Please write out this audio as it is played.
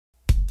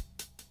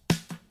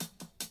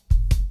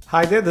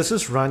Hi there, this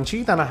is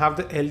Ranjit and I have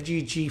the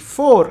LG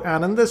G4,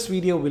 and in this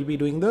video we'll be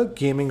doing the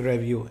gaming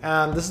review,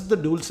 and this is the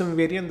dual SIM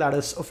variant that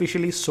is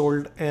officially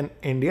sold in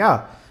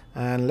India.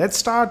 And let's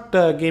start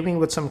gaming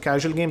with some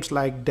casual games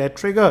like Dead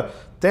Trigger.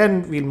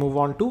 Then we'll move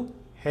on to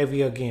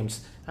heavier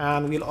games,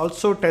 and we'll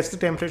also test the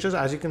temperatures.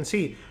 As you can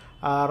see,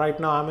 right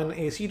now I'm in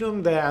AC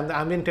room there and the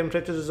ambient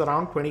temperature is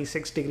around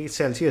 26 degrees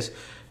Celsius.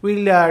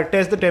 We'll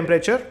test the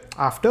temperature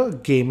after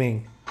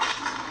gaming.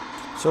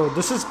 So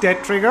this is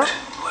Dead Trigger.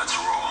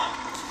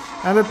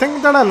 And the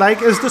thing that I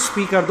like is the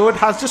speaker. Though it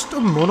has just a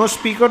mono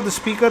speaker, the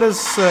speaker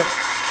is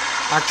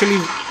actually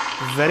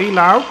very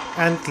loud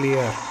and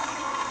clear.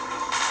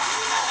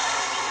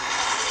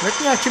 Let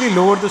me actually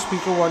lower the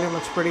speaker volume.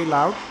 It's pretty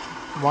loud.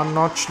 One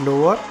notch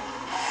lower.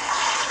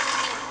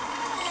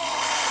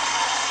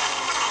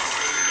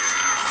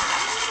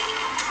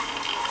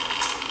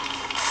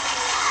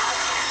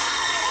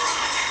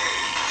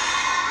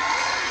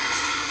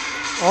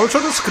 Also,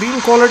 the screen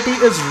quality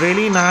is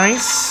really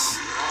nice.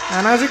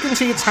 And as you can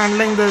see, it's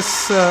handling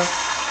this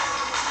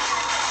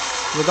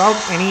without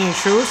any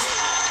issues.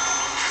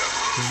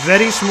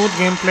 Very smooth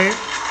gameplay.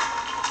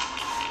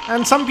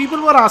 And some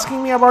people were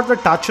asking me about the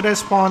touch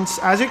response.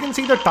 As you can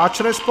see, the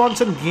touch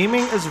response in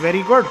gaming is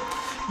very good.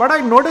 But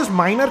I noticed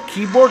minor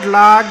keyboard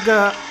lag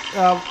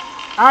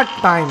at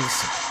times.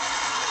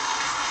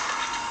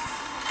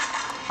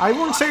 I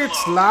won't say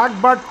it's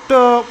lag, but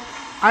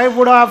I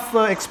would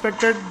have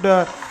expected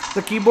the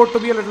keyboard to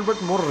be a little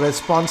bit more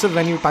responsive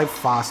when you type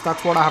fast.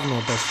 That's what I have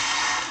noticed.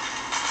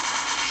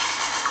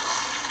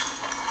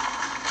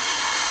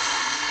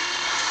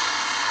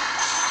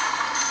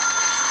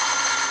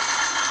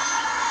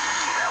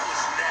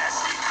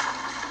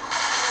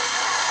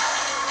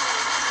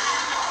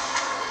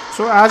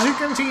 So as you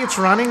can see, it's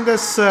running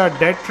this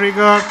Dead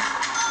Trigger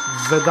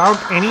without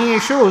any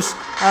issues.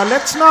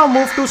 Let's now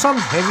move to some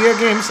heavier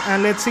games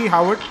and let's see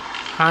how it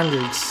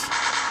handles.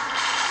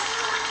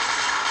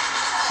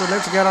 So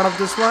let's get out of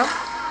this one.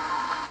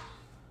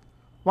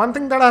 One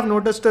thing that I've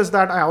noticed is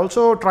that I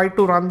also tried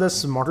to run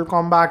this Mortal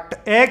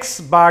Kombat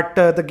X, but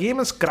the game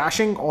is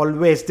crashing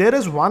always. There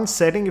is one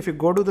setting, if you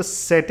go to the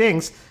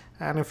settings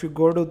and if you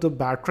go to the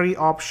battery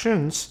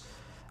options,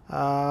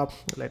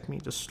 let me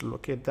just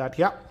look at that.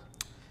 Yeah.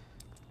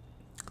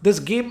 This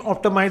game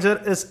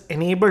optimizer is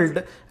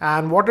enabled,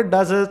 and what it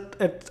does is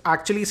it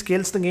actually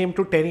scales the game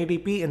to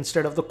 1080p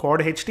instead of the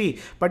Quad HD.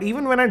 But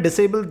even when I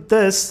disabled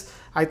this,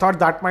 I thought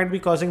that might be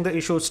causing the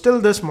issue.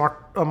 Still, this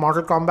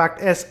Mortal Kombat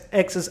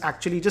X is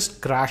actually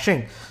just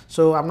crashing.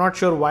 So I'm not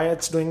sure why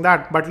it's doing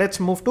that, but let's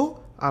move to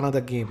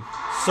another game.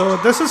 So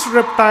this is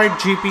Riptide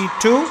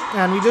GP2,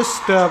 and we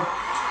just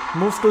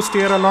move to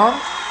steer along,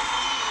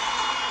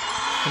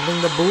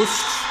 handling the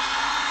boosts.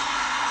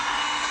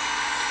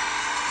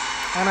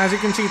 And as you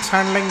can see, it's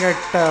handling it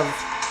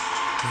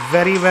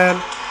very well.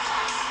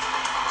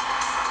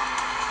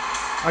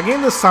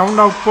 Again, the sound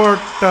output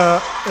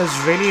is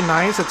really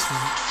nice. It's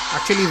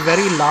actually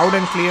very loud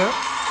and clear.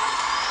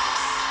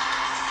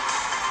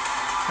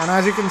 And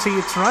as you can see,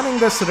 it's running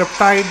this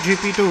Riptide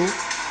GP2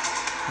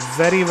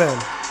 very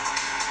well.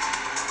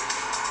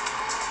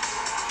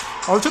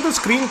 Also, the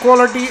screen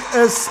quality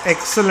is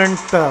excellent.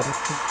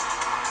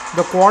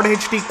 The Quad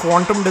HD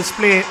Quantum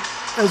display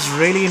is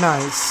really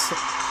nice.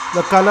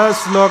 The colors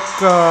look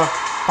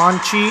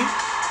punchy,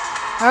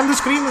 and the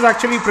screen is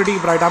actually pretty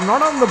bright. I'm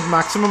not on the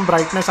maximum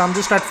brightness, I'm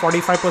just at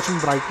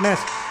 45% brightness.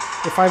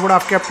 If I would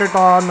have kept it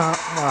on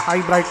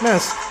high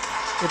brightness,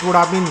 it would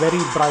have been very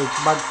bright.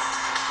 But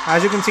as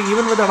you can see,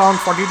 even with around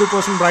 42%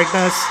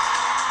 brightness,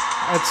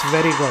 it's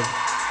very good.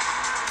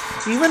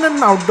 Even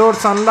in outdoor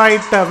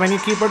sunlight, when you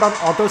keep it on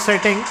auto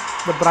setting,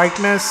 the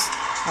brightness,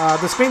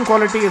 the screen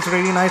quality is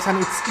really nice,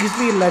 and it's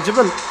easily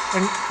legible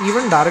in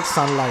even direct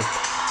sunlight.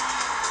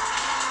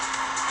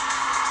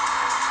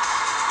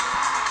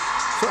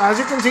 So as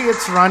you can see,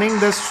 it's running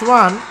this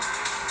one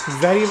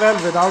very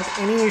well without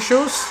any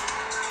issues.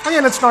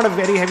 Again, it's not a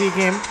very heavy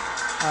game,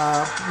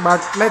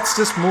 but let's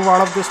just move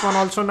out of this one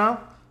also now.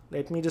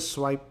 Let me just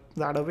swipe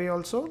that away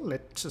also.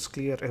 Let's just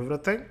clear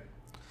everything.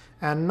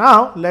 And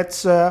now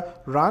let's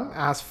run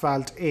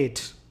Asphalt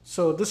 8.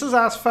 So this is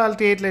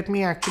Asphalt 8. Let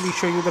me actually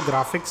show you the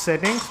graphics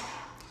settings.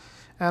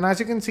 And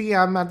as you can see,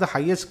 I'm at the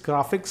highest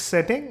graphics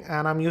setting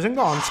and I'm using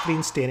the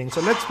on-screen steering.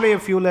 So let's play a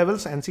few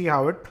levels and see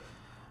how it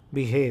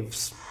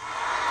behaves.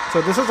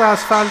 So this is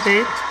Asphalt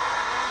 8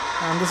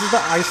 and this is the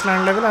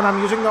Iceland level, and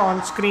I'm using the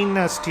on-screen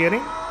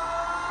steering.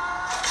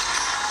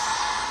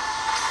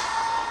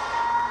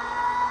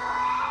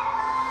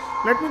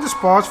 Let me just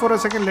pause for a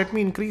second. Let me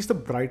increase the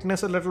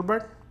brightness a little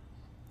bit.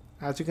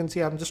 As you can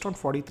see, I'm just on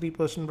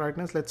 43%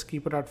 brightness. Let's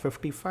keep it at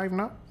 55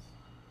 now.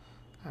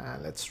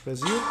 And let's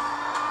resume.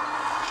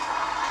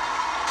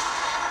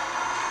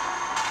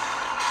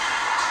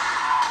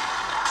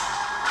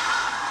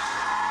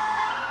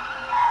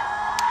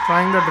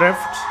 Trying the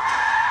drift.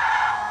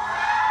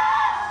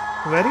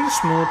 Very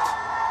smooth.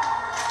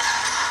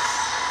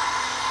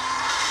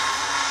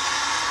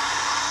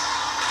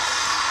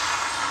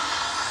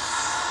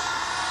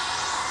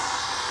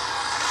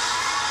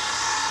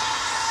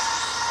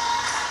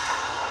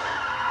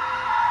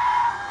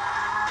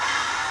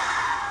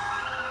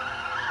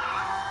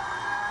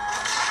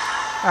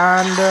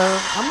 and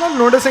I'm not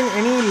noticing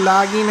any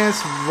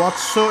lagginess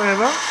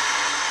whatsoever.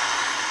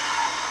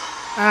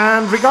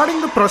 And regarding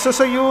the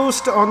processor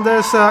used on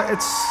this,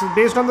 it's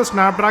based on the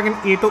Snapdragon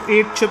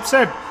 808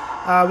 chipset,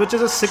 which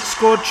is a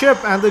 6-core chip,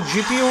 and the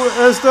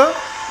GPU is the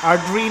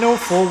Adreno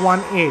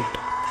 418.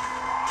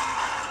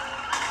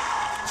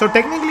 So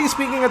technically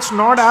speaking, it's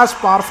not as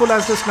powerful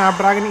as the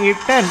Snapdragon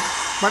 810,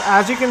 but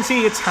as you can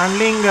see, it's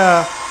handling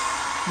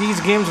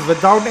these games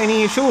without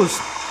any issues.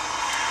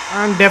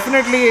 And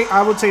definitely,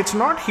 I would say it's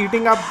not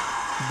heating up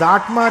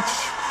that much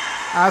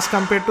as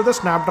compared to the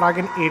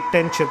Snapdragon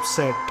 810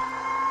 chipset.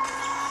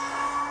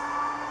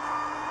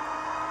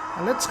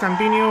 And let's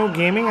continue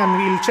gaming, and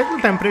we'll check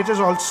the temperatures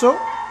also.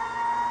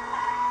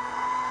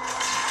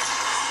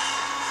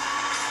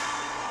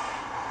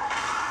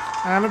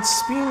 And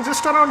it's been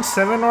just around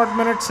 7 odd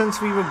minutes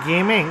since we were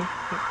gaming,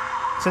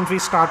 since we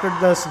started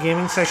this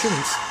gaming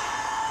sessions.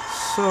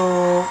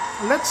 So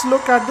let's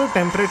look at the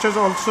temperatures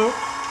also.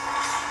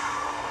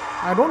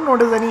 I don't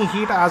notice any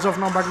heat as of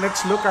now, but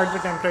let's look at the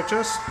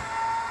temperatures.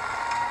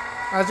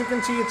 As you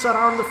can see, it's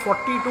around the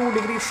 42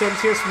 degrees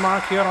Celsius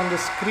mark here on the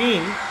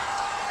screen.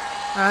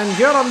 And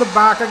here on the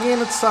back again,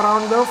 it's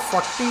around the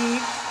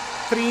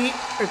 43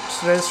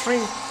 it's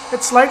registering.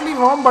 It's slightly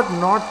warm, but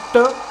not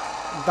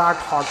that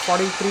hot.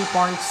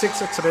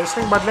 43.6 it's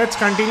registering, but let's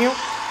continue.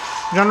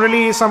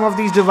 Generally, some of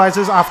these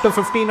devices, after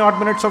 15 odd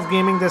minutes of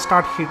gaming, they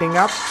start heating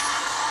up.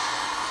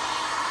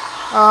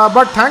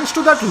 But thanks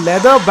to that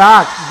leather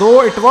back,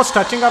 though it was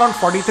touching around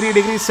 43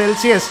 degrees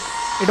Celsius,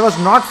 it was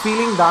not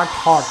feeling that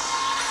hot.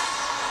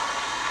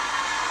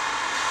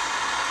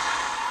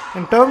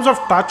 In terms of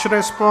touch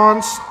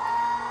response,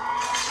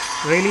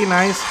 really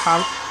nice.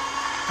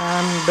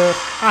 And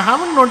I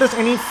haven't noticed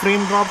any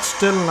frame drops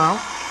till now.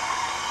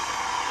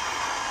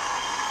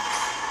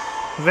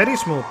 Very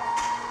smooth.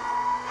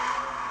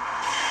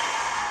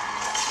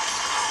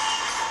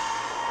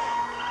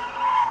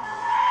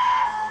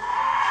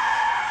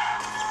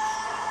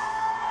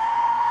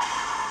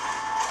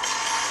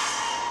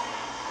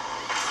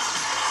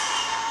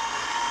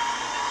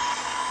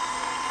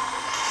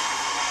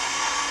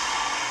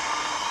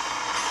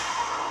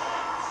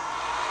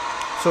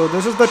 So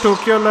this is the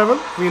Tokyo level.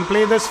 We'll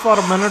play this for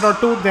a minute or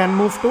two, then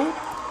move to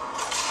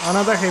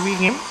another heavy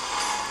game.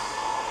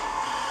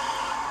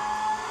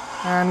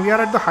 And we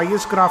are at the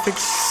highest graphics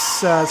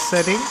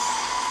setting.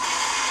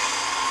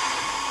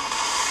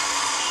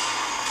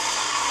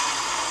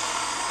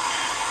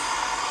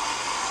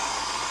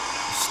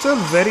 Still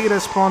very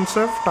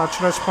responsive.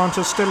 Touch response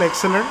is still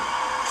excellent.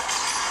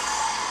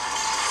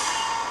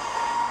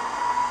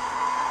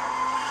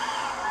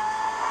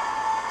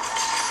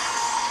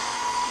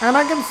 And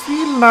I can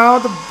feel now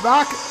the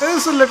back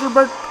is a little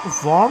bit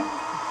warm.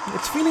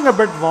 It's feeling a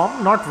bit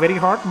warm, not very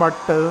hot, but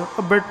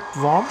a bit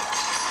warm.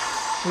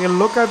 We'll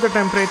look at the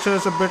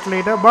temperatures a bit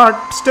later,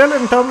 but still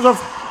in terms of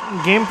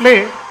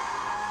gameplay,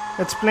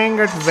 it's playing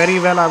it very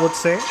well, I would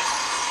say.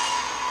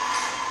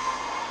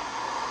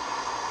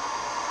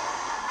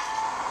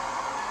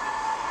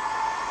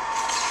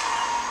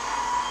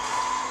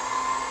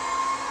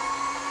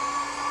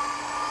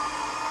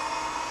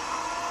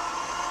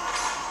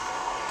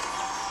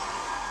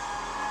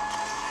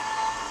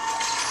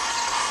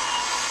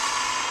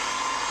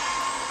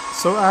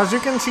 So as you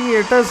can see,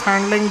 it is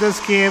handling this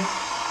game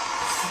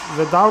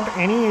without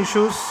any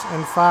issues.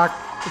 In fact,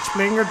 it's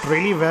playing it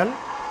really well.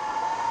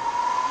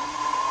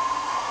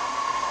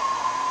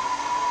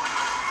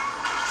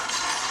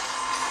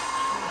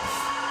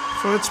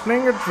 So it's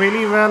playing it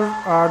really well.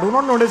 Do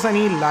not notice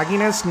any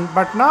lagginess.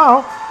 But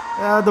now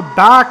the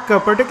back,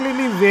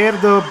 particularly where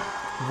the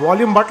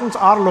volume buttons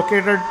are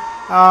located,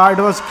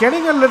 it was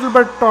getting a little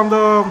bit on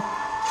the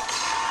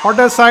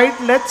hotter side.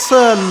 Let's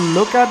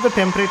look at the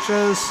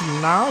temperatures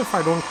now, if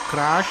I don't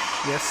crash.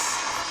 Yes.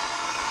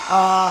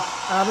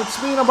 And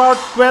it's been about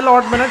 12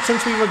 odd minutes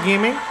since we were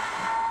gaming.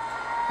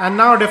 And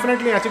now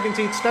definitely, as you can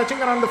see, it's touching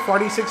around the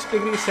 46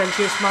 degrees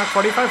Celsius mark,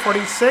 45,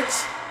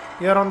 46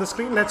 here on the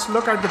screen. Let's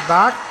look at the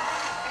back.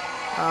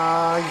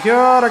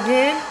 Here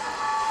again,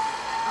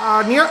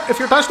 if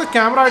you touch the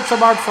camera, it's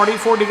about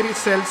 44 degrees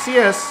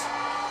Celsius,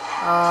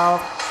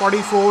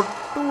 44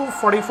 to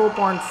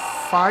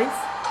 44.5.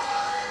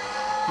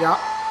 Yeah,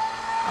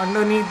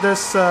 underneath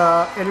this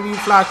LED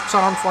flash, it's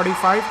around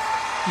 45.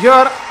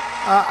 Here,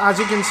 as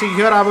you can see,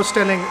 here I was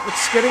telling,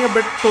 it's getting a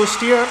bit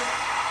toastier.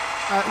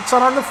 It's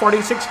around the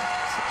 46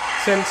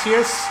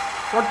 Celsius,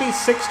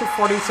 46 to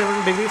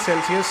 47 degrees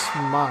Celsius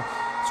mark.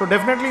 So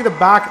definitely the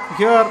back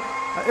here,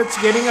 it's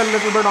getting a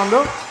little bit on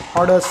the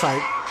hotter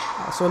side.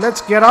 So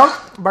let's get out.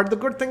 But the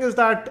good thing is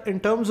that in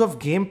terms of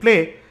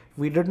gameplay,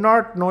 we did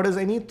not notice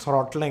any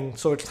throttling.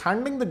 So it's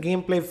handling the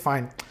gameplay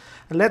fine.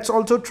 And let's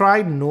also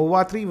try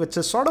Nova 3, which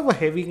is sort of a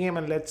heavy game,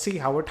 and let's see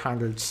how it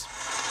handles.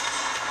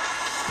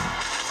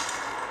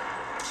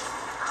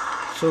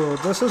 So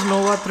this is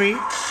Nova 3.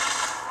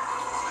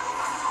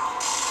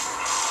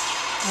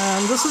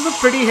 And this is a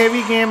pretty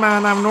heavy game,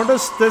 and I've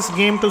noticed this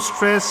game to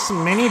stress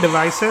many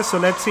devices. So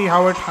let's see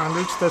how it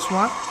handles this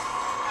one.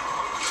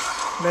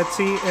 Let's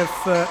see if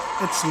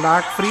it's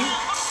lag free.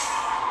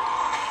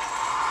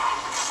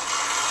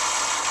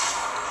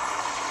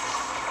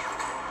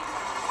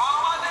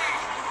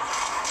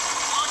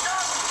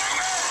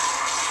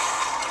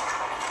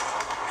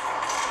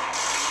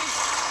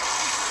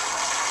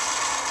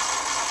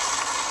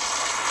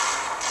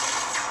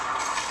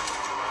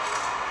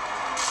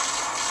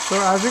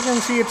 as you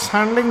can see, it's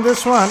handling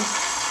this one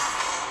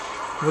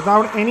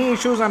without any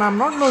issues, and I'm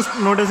not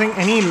noticing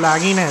any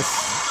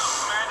lagginess.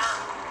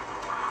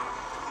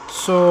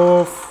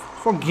 So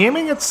for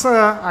gaming, it's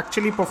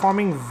actually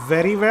performing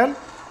very well.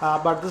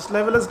 But this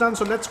level is done,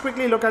 so let's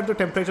quickly look at the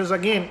temperatures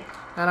again.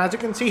 And as you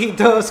can see,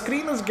 the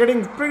screen is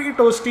getting pretty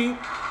toasty,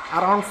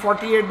 around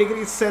 48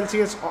 degrees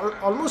Celsius,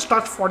 almost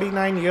touched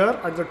 49 here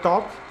at the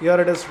top. Here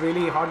it is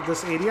really hot,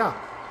 this area,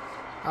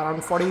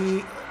 around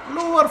 40,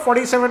 lower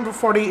 47 to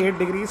 48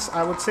 degrees,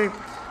 I would say.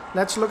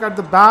 Let's look at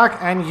the back,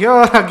 and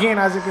here again,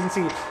 as you can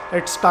see,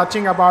 it's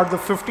touching about the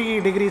 50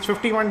 degrees,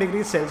 51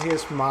 degrees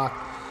Celsius mark.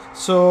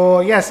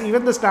 So yes,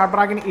 even the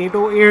Snapdragon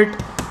 808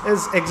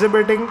 is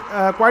exhibiting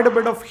quite a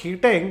bit of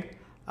heating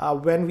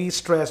when we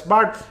stress,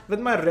 but with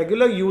my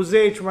regular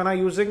usage, when I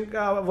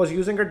was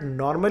using it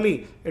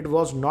normally, it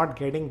was not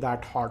getting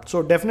that hot.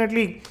 So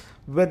definitely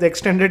with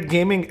extended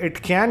gaming,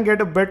 it can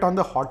get a bit on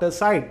the hotter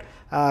side.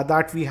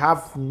 That we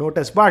have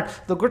noticed, but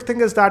the good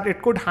thing is that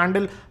it could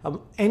handle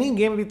any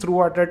game we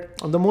threw at it,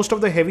 the most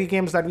of the heavy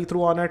games that we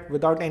threw on it,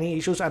 without any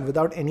issues and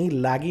without any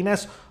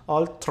lagginess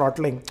or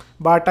throttling.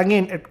 But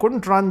again, it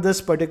couldn't run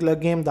this particular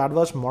game, that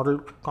was Mortal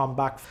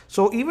Kombat.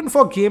 So even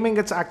for gaming,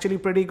 it's actually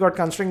pretty good,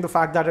 considering the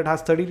fact that it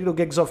has 32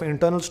 gigs of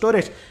internal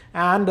storage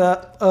and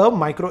a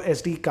micro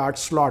SD card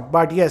slot.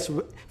 But yes,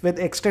 with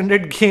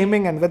extended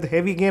gaming and with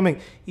heavy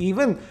gaming,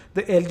 even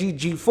the LG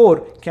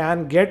G4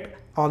 can get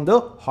on the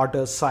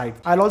hotter side.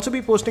 I'll also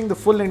be posting the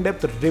full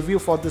in-depth review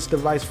for this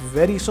device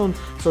very soon,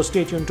 so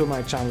stay tuned to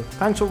my channel.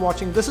 Thanks for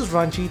watching. This is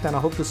Ranjit, and I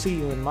hope to see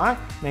you in my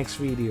next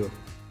video.